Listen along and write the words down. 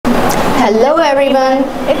Hello everyone,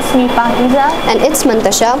 It's me Pakeeza. and it's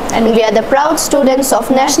Mantasha, and we are the proud students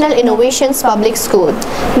of National Innovations Public School.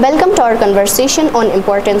 Welcome to our conversation on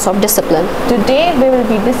importance of discipline. Today we will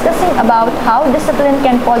be discussing about how discipline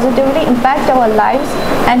can positively impact our lives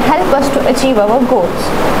and help us to achieve our goals.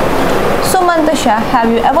 So Mantasha, have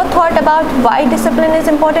you ever thought about why discipline is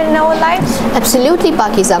important in our lives? Absolutely,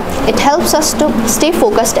 Pakeeza. It helps us to stay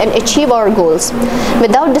focused and achieve our goals.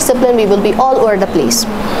 Without discipline, we will be all over the place.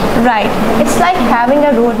 Right, it's like having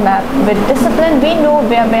a roadmap. With discipline we know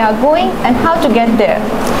where we are going and how to get there.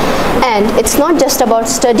 And it's not just about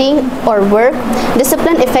studying or work.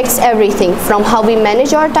 Discipline affects everything from how we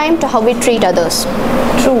manage our time to how we treat others.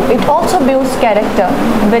 True, it also builds character.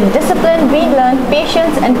 With discipline we learn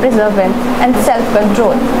patience and perseverance and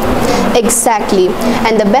self-control. Exactly.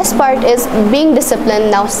 And the best part is being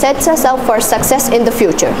disciplined now sets us up for success in the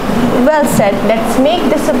future. Well said, let's make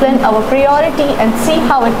discipline our priority and see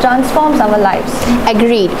how it transforms our lives.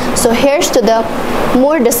 Agreed. So here's to the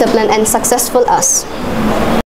more disciplined and successful us.